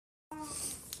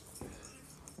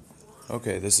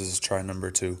Okay, this is try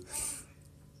number 2.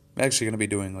 I'm actually going to be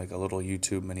doing like a little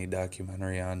YouTube mini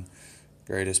documentary on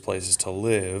greatest places to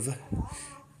live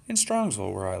in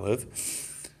Strongsville, where I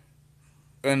live.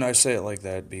 And I say it like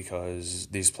that because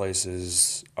these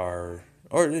places are,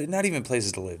 or not even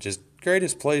places to live, just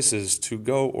greatest places to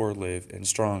go or live in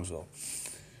Strongsville.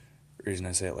 The reason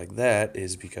I say it like that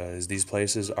is because these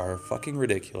places are fucking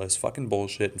ridiculous, fucking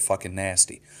bullshit, and fucking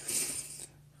nasty.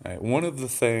 All right, one of the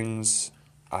things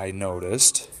I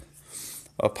noticed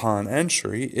upon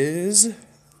entry is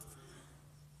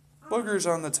boogers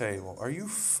on the table. Are you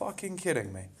fucking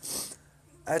kidding me?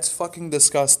 That's fucking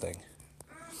disgusting.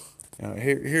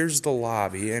 Here's the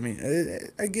lobby. I mean,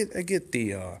 I get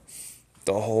the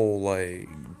whole like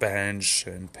bench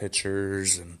and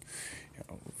pictures and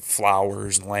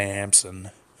flowers and lamps and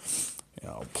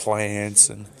plants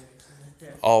and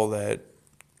all that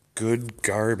good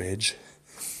garbage.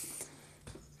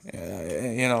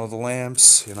 The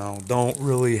lamps, don't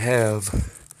really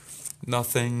have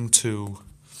nothing to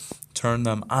turn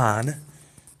them on.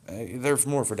 They're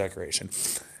more for decoration.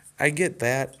 I get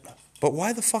that, but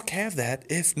why the fuck have that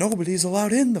if nobody's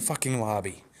allowed in the fucking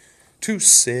lobby to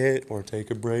sit or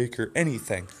take a break or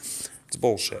anything? It's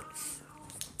bullshit.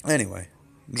 Anyway,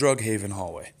 Drug Haven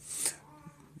hallway.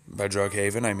 By Drug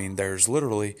Haven, I mean there's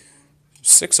literally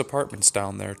 6 apartments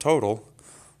down there total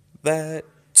that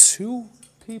 2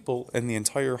 people in the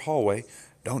entire hallway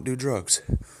don't do drugs.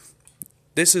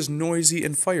 This is noisy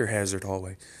and fire hazard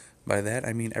hallway. By that,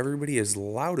 I mean everybody is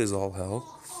loud as all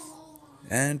hell,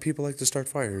 and people like to start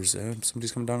fires.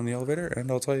 Somebody's coming down in the elevator, and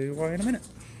I'll tell you why in a minute.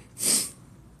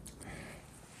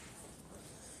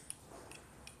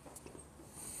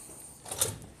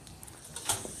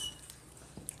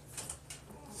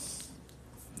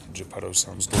 Geppetto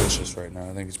sounds delicious right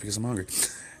now. I think it's because I'm hungry.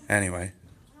 Anyway,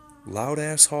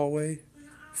 loud-ass hallway,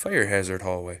 fire hazard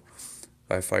hallway.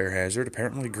 By fire hazard,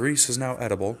 apparently grease is now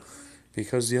edible,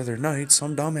 because the other night,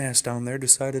 some dumbass down there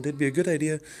decided it'd be a good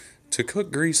idea to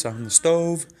cook grease on the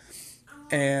stove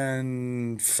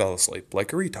and fell asleep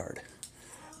like a retard.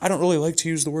 I don't really like to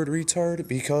use the word retard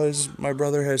because my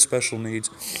brother has special needs,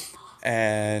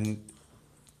 and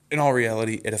in all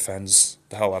reality, it offends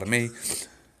the hell out of me.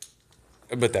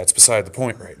 But that's beside the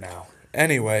point right now.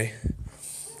 Anyway,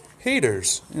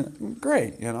 heaters.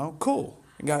 Great, cool.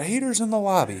 You got heaters in the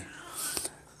lobby.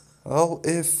 Well,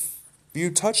 if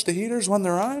you touch the heaters when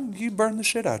they're on, you burn the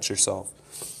shit out yourself.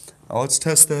 Now let's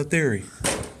test that theory.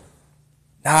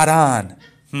 Not on.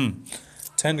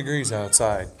 10 degrees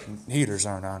outside. Heaters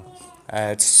aren't on.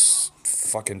 That's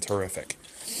fucking terrific.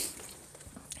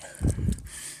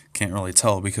 Can't really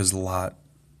tell because the lot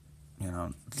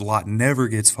never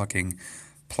gets fucking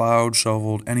plowed,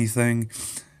 shoveled, anything,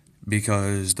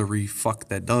 because the fuck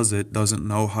that does it doesn't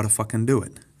know how to fucking do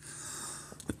it.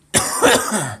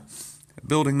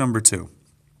 Building number 2.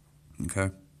 Okay.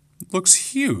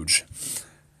 Looks huge.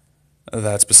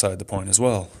 That's beside the point as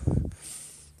well.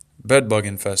 Bedbug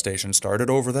infestation started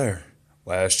over there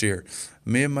last year.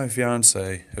 Me and my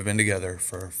fiance have been together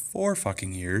for 4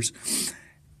 fucking years.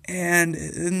 And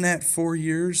in that 4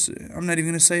 years, I'm not even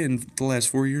going to say in the last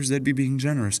 4 years, that'd be being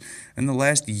generous. In the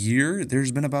last year,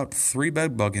 there's been about 3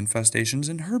 bedbug infestations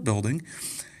in her building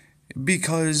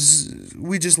because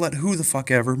we just let who the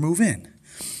fuck ever move in.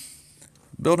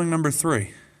 Building number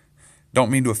 3.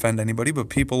 Don't mean to offend anybody, but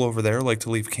people over there like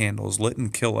to leave candles lit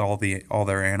and kill all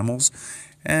their animals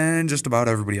and just about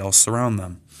everybody else around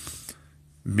them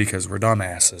because we're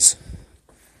dumbasses.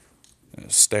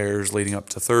 Stairs leading up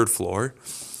to 3rd floor.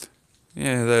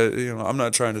 Yeah, I'm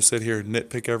not trying to sit here and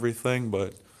nitpick everything,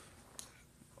 but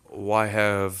why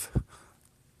have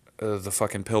the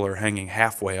fucking pillar hanging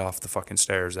halfway off the fucking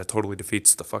stairs? That totally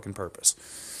defeats the fucking purpose.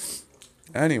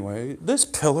 Anyway, this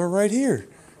pillar right here.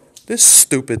 This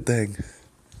stupid thing.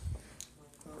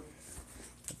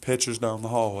 Pictures down the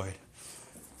hallway.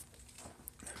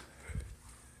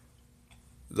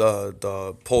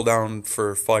 The pull down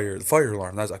for fire, the fire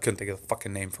alarm, I couldn't think of the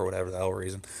fucking name for whatever the hell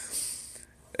reason,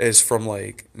 is from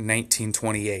like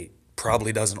 1928.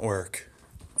 Probably doesn't work.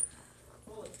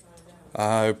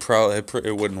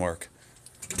 It wouldn't work.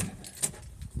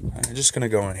 I'm just gonna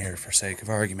go in here for sake of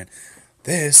argument.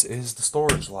 This is the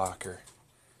storage locker.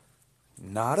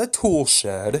 Not a tool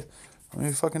shed. Let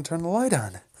me fucking turn the light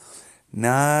on.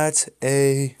 Not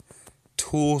a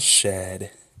tool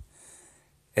shed.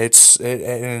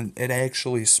 It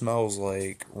actually smells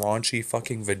like raunchy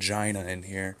fucking vagina in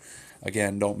here.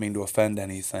 Again, don't mean to offend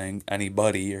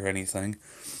anybody or anything.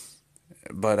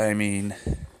 But I mean,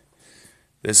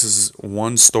 this is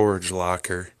one storage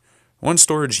locker. One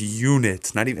storage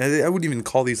unit. Not even, I wouldn't even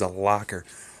call these a locker.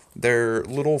 They're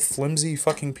little flimsy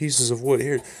fucking pieces of wood.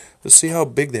 Here, let's see how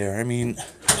big they are. I mean,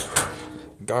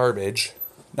 garbage.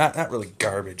 Not really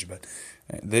garbage, but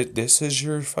this is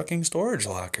your fucking storage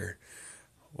locker.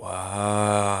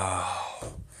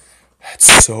 Wow.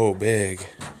 That's so big.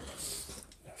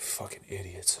 Fucking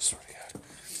idiots, I swear to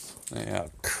God. Yeah,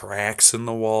 cracks in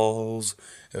the walls.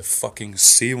 The fucking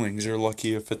ceilings, you're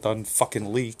lucky if it doesn't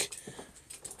fucking leak.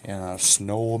 Yeah,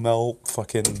 snow will melt,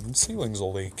 fucking ceilings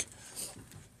will leak.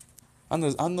 On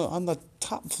the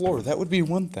top floor, that would be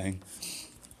one thing.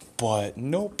 But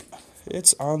nope.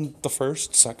 It's on the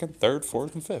first, second, third,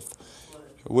 fourth, and fifth.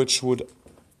 Which would,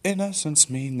 in essence,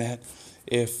 mean that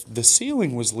if the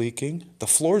ceiling was leaking, the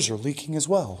floors are leaking as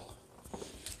well.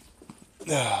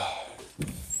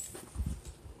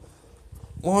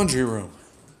 Laundry room.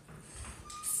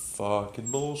 Fucking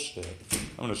bullshit.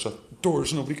 I'm gonna shut the door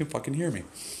so nobody can fucking hear me.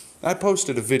 I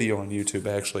posted a video on YouTube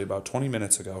actually about 20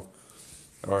 minutes ago.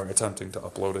 Or attempting to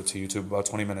upload it to YouTube about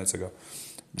 20 minutes ago.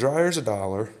 Dryer's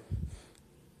 $1.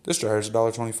 This dryer's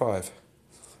 $1.25.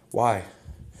 Why?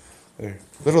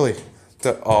 Literally.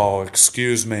 Oh,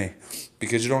 excuse me.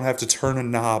 Because you don't have to turn a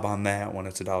knob on that when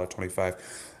it's $1.25.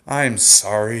 I'm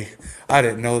sorry. I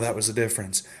didn't know that was a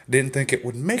difference. Didn't think it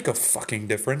would make a fucking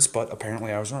difference, but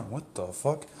apparently I was wrong. What the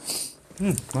fuck?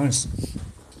 Nice.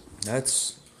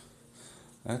 That's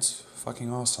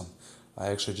fucking awesome. I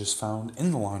actually just found in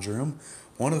the laundry room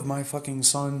one of my fucking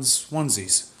son's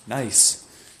onesies. Nice.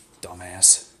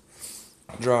 Dumbass.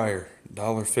 Dryer,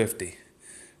 $1.50.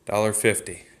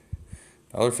 $1.50.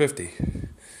 $1.50. You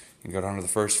can go down to the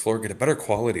first floor, get a better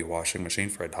quality washing machine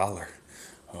for $1.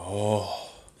 Oh,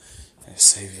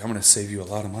 I'm gonna save you a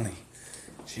lot of money.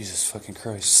 Jesus fucking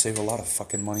Christ, save a lot of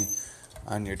fucking money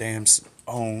on your damn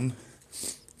own.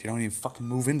 If you don't even fucking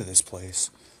move into this place.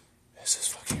 This is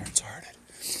fucking retarded.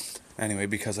 Anyway,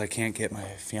 because I can't get my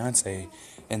fiance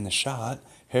in the shot.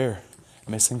 Here,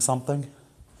 missing something?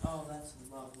 Oh, that's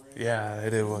lovely. Yeah,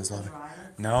 it was lovely.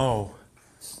 No,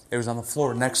 it was on the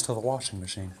floor next to the washing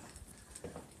machine.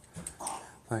 I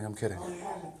think I'm kidding. Oh,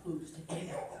 yeah, he poops.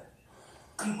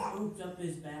 He pooped up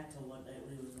his back to what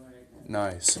he was wearing.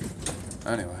 Nice.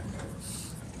 Anyway,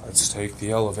 let's take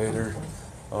the elevator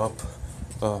up.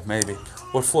 Maybe.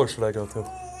 What floor should I go to?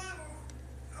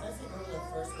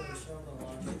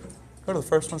 Go to the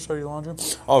first one, show you the laundry room.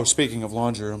 Oh, speaking of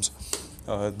laundry rooms,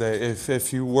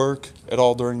 if you work at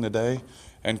all during the day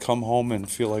and come home and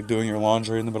feel like doing your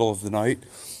laundry in the middle of the night,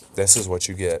 this is what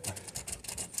you get.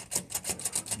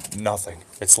 Nothing.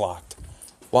 It's locked.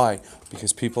 Why?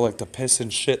 Because people like to piss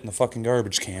and shit in the fucking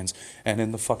garbage cans and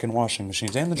in the fucking washing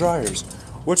machines and the dryers.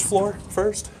 Which floor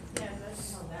first? Yeah,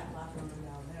 that's how that locker room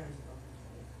down there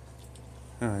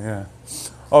is. Oh, yeah.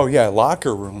 Oh, yeah,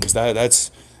 locker rooms.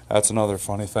 That's another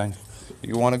funny thing.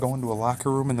 You want to go into a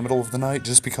locker room in the middle of the night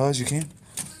just because you can?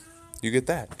 You get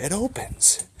that. It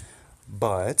opens.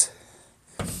 But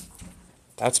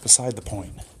that's beside the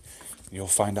point. You'll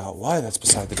find out why that's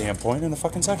beside the damn point in a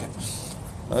fucking second.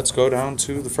 Let's go down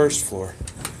to the first floor.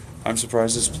 I'm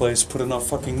surprised this place put enough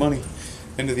fucking money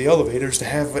into the elevators to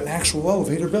have an actual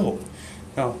elevator built.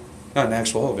 No, not an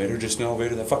actual elevator, just an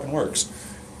elevator that fucking works.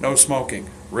 No smoking.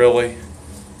 Really?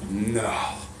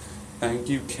 No. Thank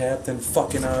you, Captain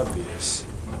Fucking Obvious.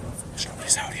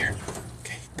 Somebody's out here.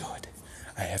 Okay, good.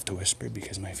 I have to whisper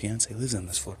because my fiance lives on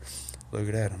this floor. Look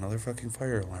at that, another fucking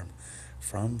fire alarm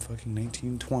from fucking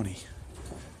 1920.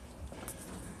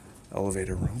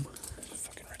 Elevator room.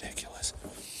 Fucking ridiculous.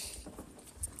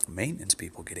 Maintenance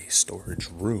people get a storage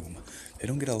room. They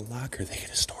don't get a locker, they get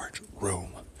a storage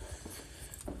room.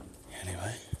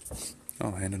 Anyway.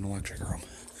 Oh, and an electric room.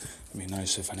 It'd be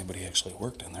nice if anybody actually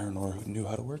worked in there or knew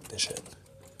how to work this shit.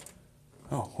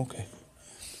 Oh, okay.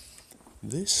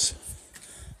 This,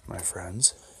 my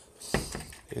friends,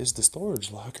 is the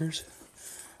storage lockers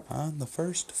on the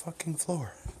first fucking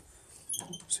floor.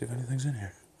 See if anything's in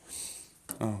here.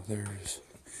 Oh, there's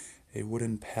a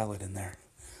wooden pallet in there.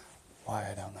 Why,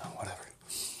 I don't know. Whatever.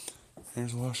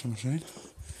 Here's a washing machine.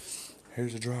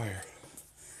 Here's a dryer.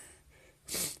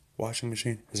 Washing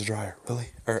machine is a dryer. Really?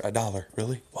 Or $1.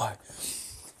 Really? Why?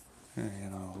 You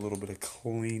know, a little bit of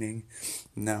cleaning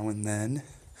now and then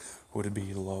would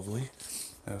be lovely.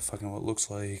 Fucking what looks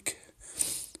like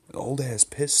old ass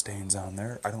piss stains on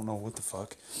there. I don't know what the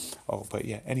fuck. Oh, but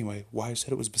yeah, anyway, why I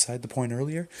said it was beside the point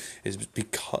earlier is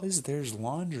because there's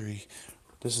laundry.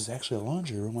 This is actually a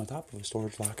laundry room on top of a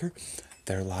storage locker.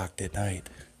 They're locked at night.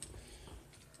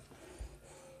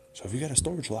 So if you got a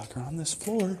storage locker on this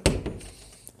floor,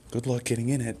 good luck getting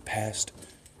in it past,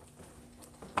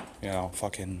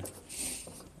 fucking,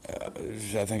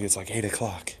 I think it's like 8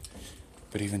 o'clock.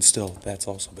 But even still, that's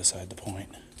also beside the point.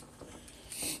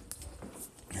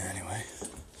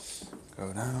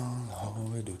 Go down the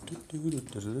hallway.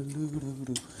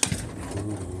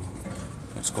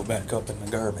 Let's go back up in the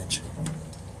garbage.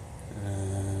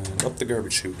 And up the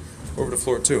garbage chute. Over to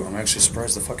floor 2. I'm actually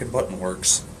surprised the fucking button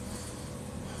works.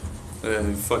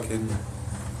 The fucking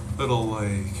little,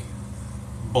 like,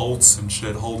 bolts and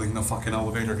shit holding the fucking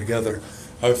elevator together.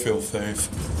 I feel safe.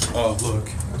 Oh, look.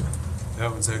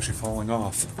 That one's actually falling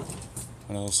off.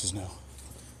 What else is new?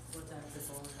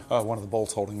 One of the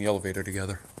bolts holding the elevator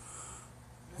together.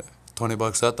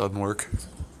 $20, that doesn't work.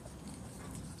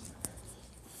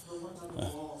 The ones on the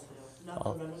walls,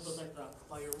 not the those like the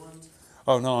fire ones.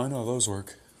 Oh no, I know those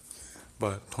work.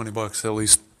 But $20 at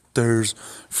least. There's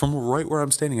from right where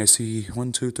I'm standing, I see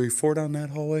 1, 2, 3, 4 down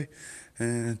that hallway,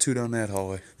 and 2 down that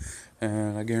hallway,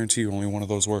 and I guarantee you only one of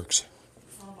those works.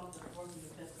 How about the fourth and the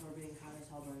fifth floor being hot as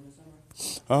hell during the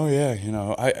summer? Oh yeah,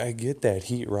 I get that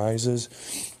heat rises.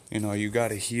 You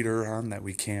got a heater on that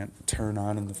we can't turn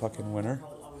on in the fucking winter.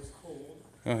 It's always cold.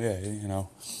 Oh yeah,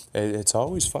 it's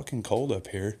always fucking cold up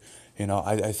here.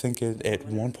 I think at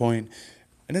one point,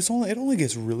 and it only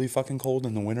gets really fucking cold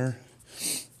in the winter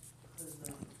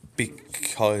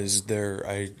because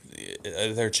they're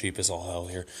cheap as all hell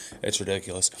here. It's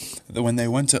ridiculous. When they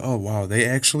went to they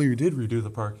actually did redo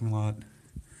the parking lot.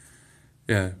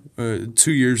 Yeah,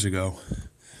 2 years ago.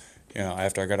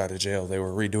 After I got out of jail, they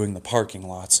were redoing the parking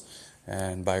lots,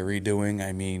 and by redoing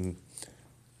I mean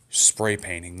spray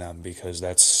painting them because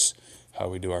that's how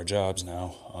we do our jobs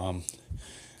now.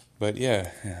 But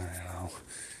yeah,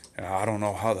 I don't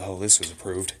know how the hell this was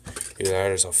approved. Either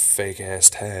that is a fake ass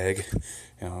tag,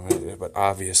 but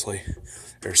obviously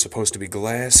there's supposed to be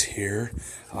glass here.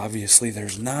 Obviously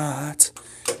there's not.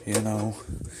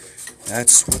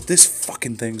 That's what this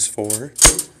fucking thing's for.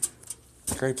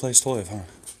 Great place to live, huh?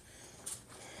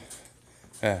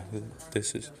 Yeah,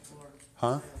 this is,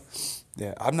 huh?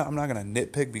 Yeah, I'm not gonna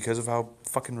nitpick because of how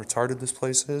fucking retarded this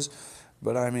place is,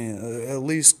 but I mean, at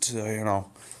least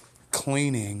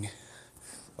cleaning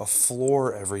a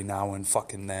floor every now and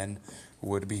fucking then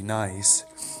would be nice.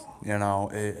 I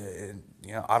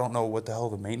don't know what the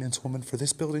hell the maintenance woman for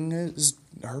this building is.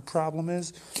 Her problem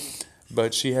is,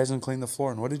 but she hasn't cleaned the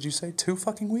floor in what did you say? 2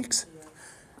 fucking weeks?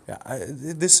 Yeah,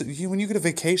 when you get a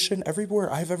vacation,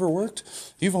 everywhere I've ever worked,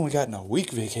 you've only gotten a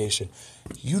week vacation.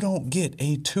 You don't get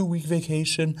a 2-week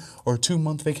vacation or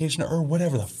 2-month vacation or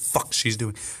whatever the fuck she's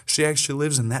doing. She actually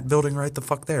lives in that building right the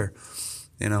fuck there.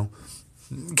 Can't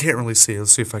really see it.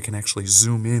 Let's see if I can actually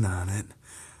zoom in on it.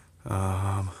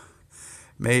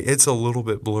 It's a little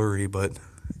bit blurry, but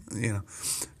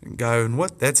guy, and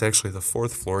that's actually the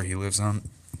 4th floor he lives on.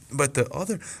 But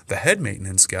the head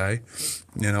maintenance guy,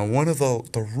 one of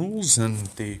the rules in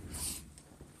the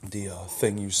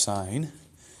thing you sign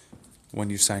when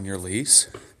you sign your lease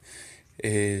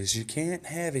is you can't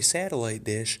have a satellite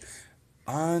dish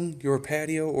on your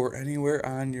patio or anywhere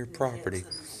on your property.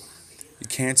 You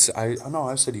can't. I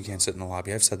said you can't sit in the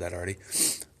lobby. I've said that already.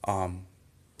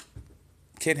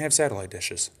 Can't have satellite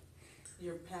dishes.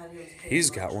 Your patios can't He's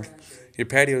look got one. trashy. Your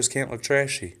patios can't look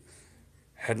trashy.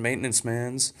 Head maintenance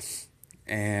man's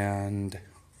and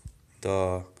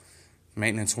the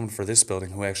maintenance woman for this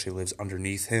building who actually lives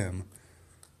underneath him,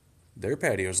 their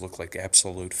patios look like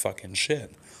absolute fucking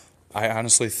shit. I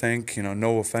honestly think,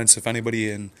 no offense if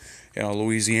anybody in,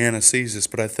 Louisiana sees this,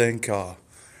 but I think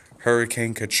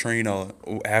Hurricane Katrina,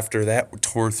 after that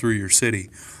tore through your city,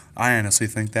 I honestly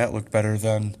think that looked better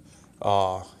than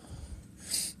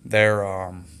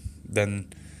than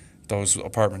those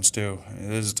apartments do.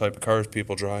 This is the type of cars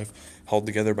people drive, held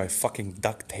together by fucking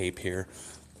duct tape here.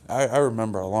 I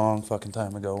remember a long fucking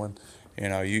time ago when,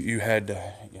 you had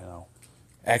to,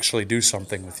 actually do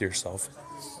something with yourself.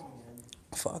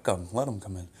 Fuck them, let them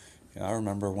come in. I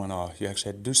remember when you actually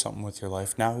had to do something with your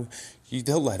life. Now,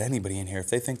 they'll let anybody in here. If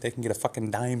they think they can get a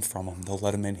fucking dime from them, they'll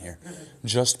let them in here.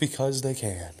 Just because they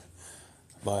can.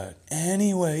 But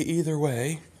anyway, either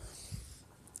way,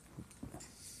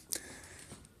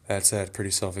 that's that.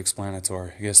 Pretty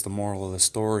self-explanatory. I guess the moral of the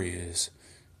story is,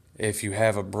 if you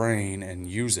have a brain and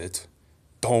use it,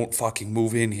 don't fucking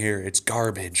move in here. It's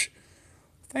garbage.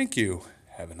 Thank you.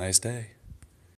 Have a nice day.